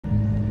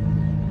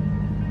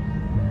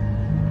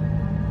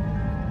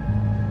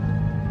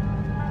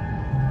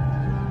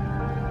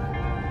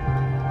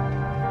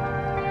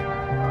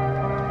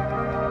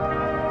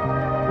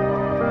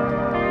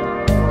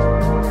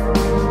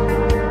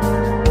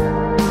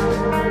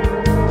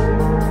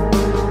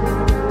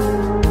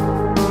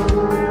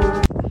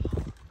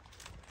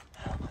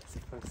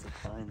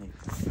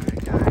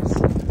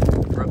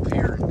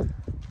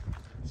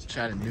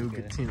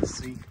Chattanooga,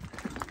 Tennessee.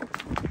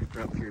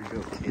 We're up here to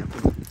go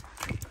camping.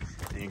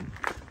 And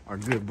our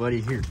good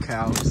buddy here,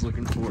 Cal, is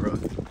looking for a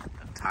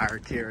tire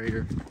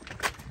carrier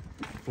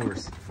for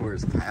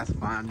his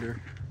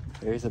Pathfinder.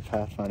 There's a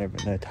Pathfinder,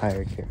 but no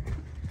tire carrier.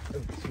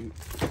 Oh, shoot.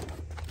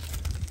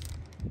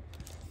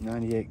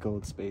 98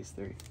 gold space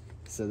 3.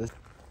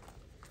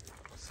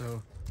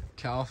 So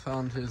Cal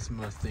found his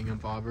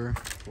Mustang-a-bobber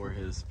for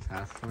his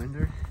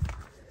Pathfinder.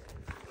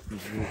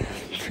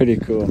 Pretty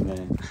cool,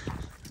 man.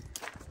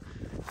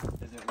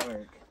 Does it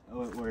work?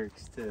 Oh, it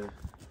works too.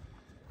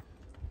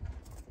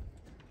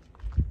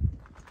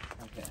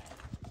 Okay.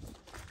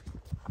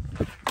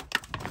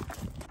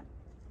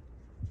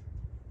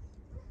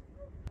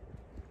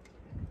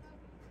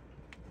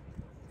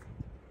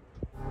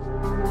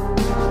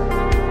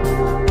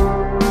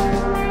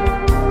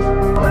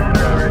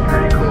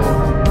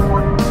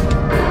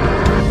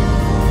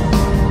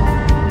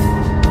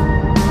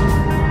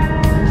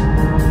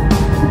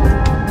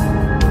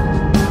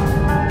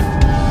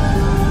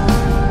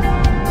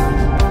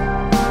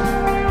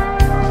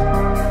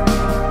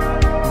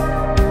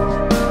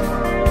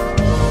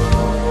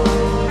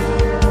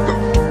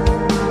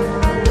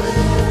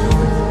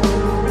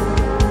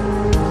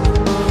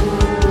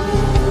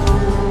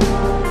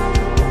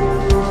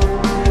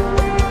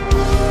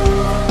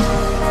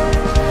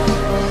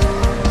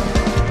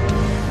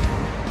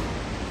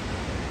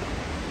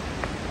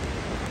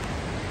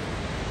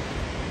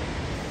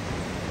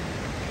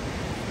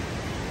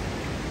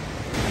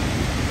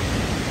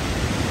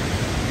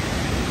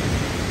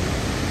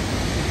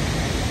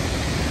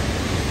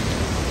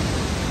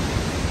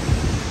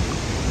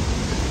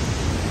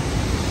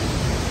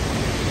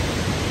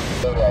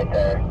 Right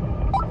there.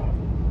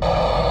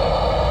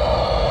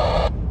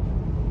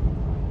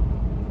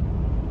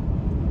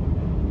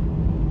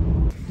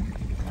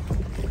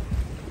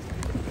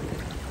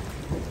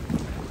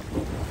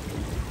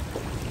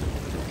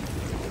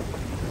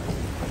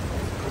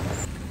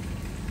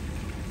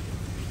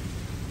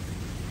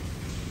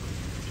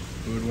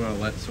 Who would want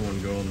to let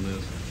someone go on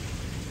this?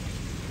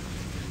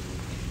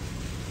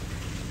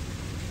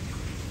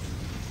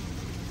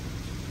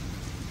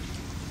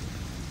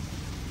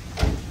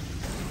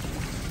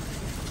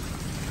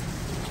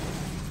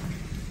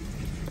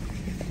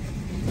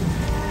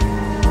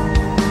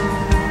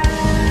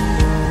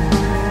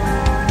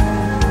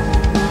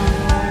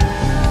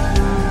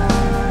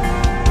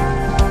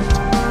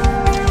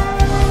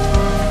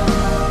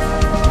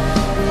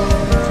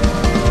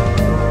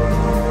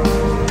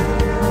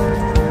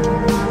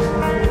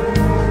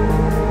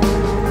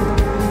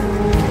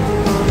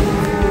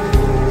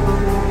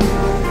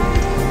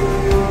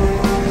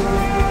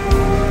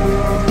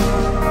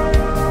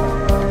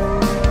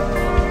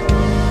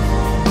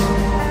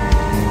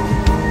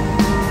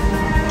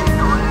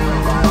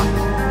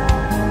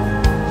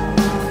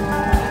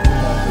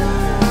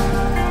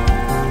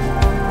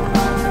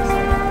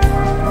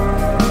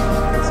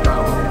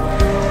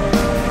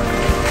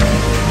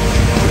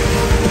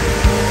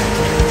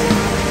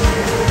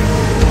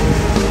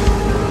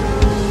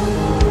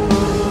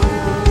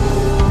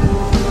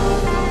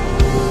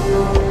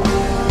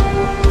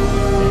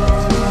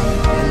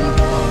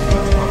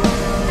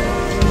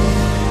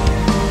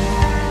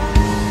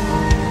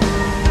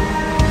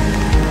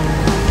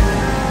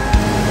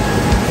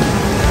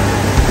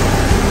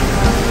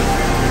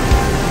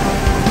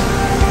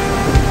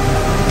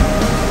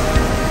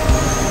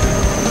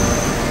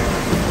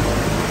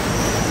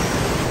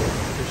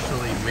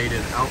 Made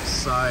it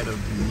outside of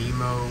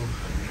Nemo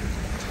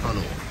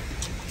tunnel.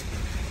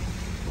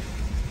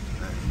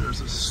 And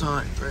there's a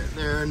sign right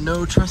there,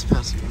 no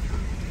trespassing.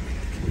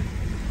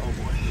 Oh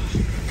boy.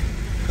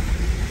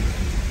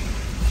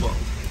 Whoa.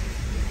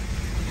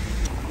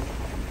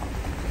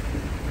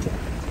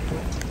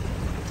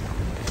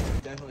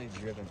 Definitely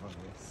driven on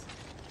this.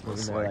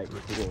 Looks Even though, like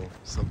cool.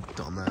 some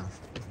dumbass.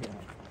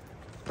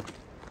 Yeah.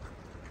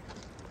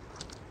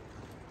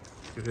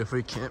 Dude, if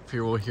we camp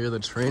here, we'll hear the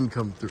train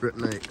come through at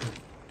night.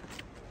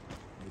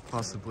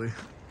 Possibly.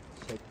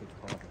 Shake the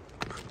car.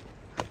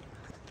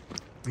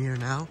 We are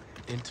now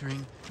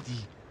entering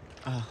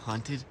the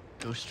haunted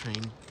ghost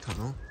train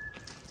tunnel.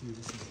 Dude,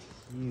 this is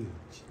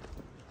huge.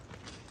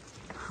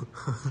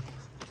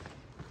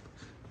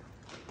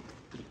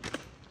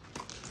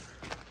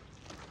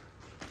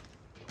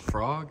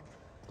 Frog?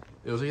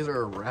 It was either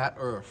a rat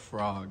or a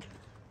frog.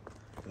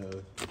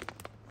 I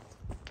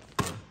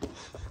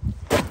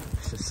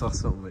just saw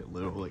something like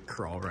little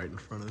crawl right in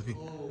front of me.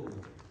 Oh,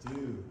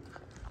 dude.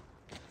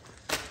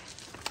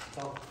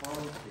 How far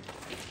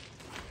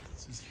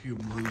This is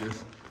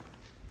humongous.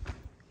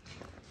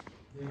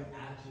 They're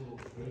actual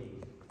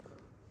cave.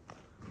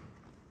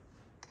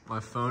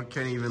 My phone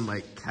can't even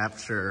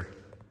capture.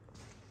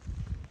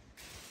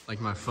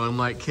 My phone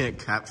light can't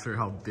capture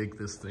how big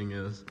this thing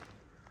is.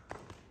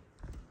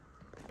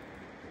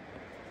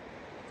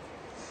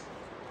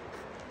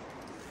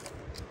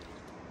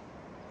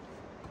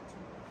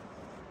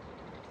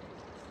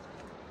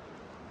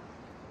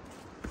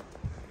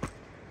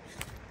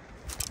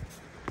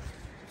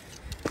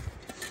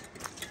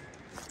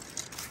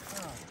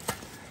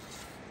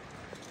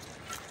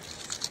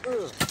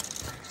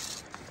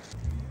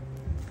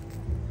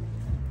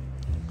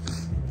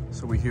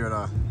 So we here at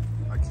a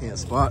camp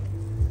spot.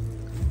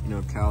 You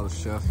know, Cal, the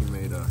chef, he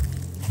made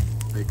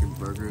bacon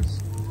burgers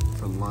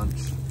for lunch.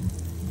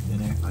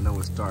 Dinner. I know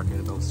it's dark and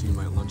it don't seem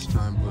like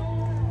lunchtime, but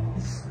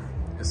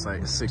it's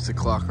like 6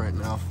 o'clock right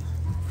now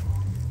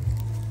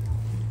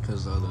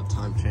because of the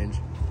time change.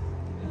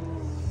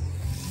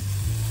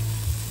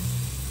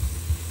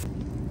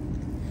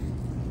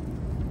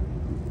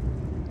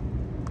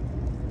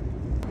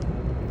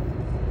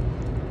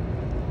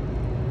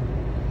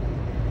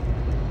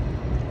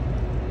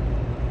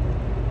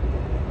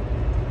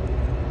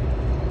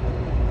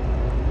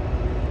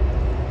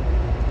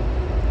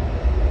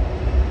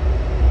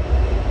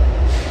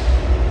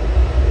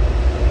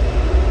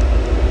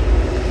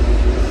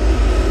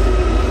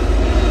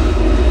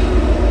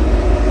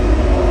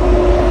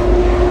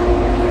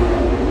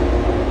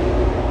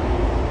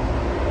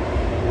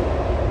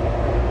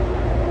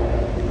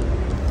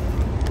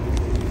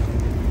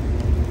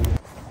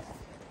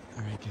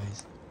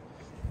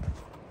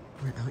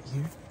 We're out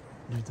here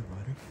near the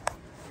water,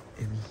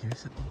 and we hear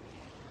something.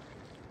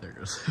 There it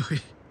goes.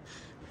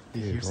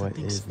 We hear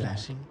something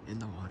splashing in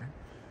the water.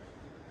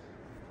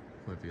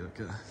 Might be like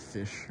a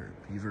fish or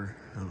a beaver.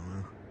 I don't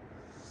know.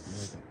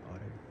 Like an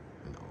otter.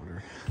 An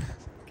otter.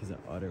 Because an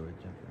otter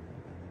would jump in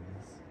like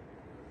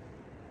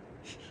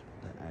this.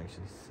 That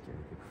actually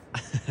scared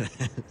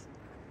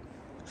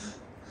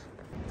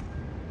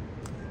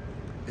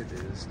me. It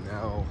is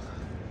now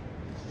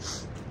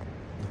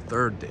the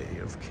third day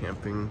of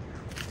camping.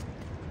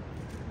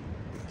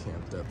 We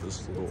camped at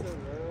this little. It's a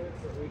road,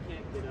 but we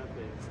can't get up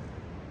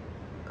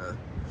it.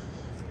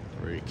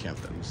 We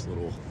camped at this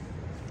little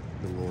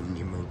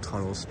Nemo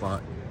tunnel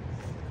spot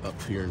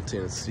up here in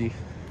Tennessee.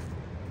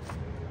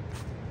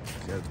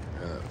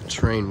 A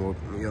train woke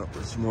me up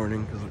this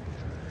morning because I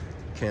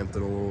camped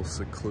in a little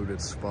secluded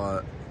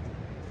spot.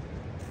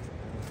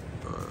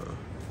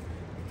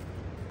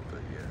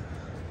 But yeah,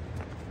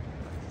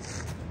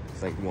 I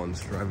think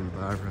one's driving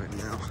by right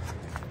now.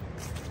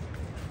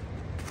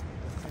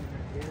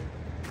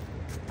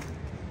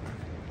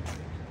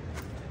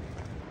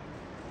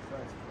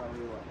 That's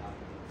probably what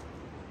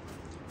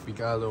happened. We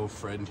got a little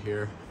friend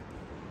here.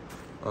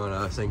 And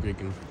I think we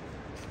can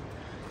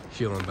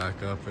heal him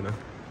back up and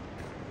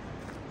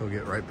he'll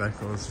get right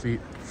back on his feet.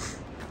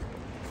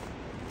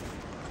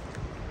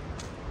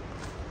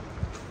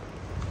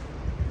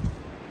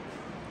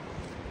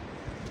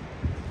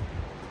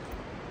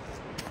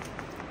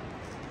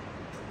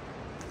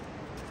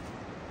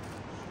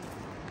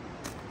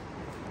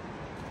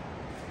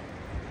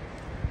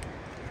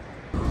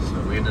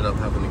 So we ended up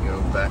having to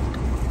go back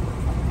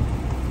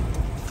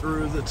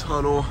through the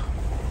tunnel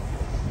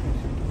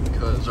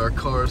because our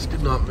cars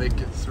could not make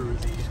it through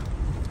the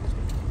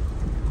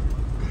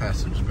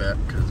passage back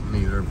because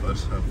neither of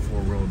us have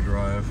four-wheel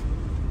drive,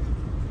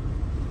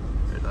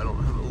 and I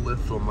don't have a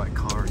lift on my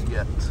car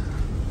yet,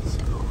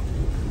 so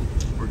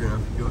we're gonna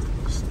have to go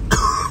through this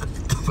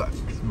back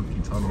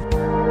spooky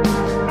tunnel.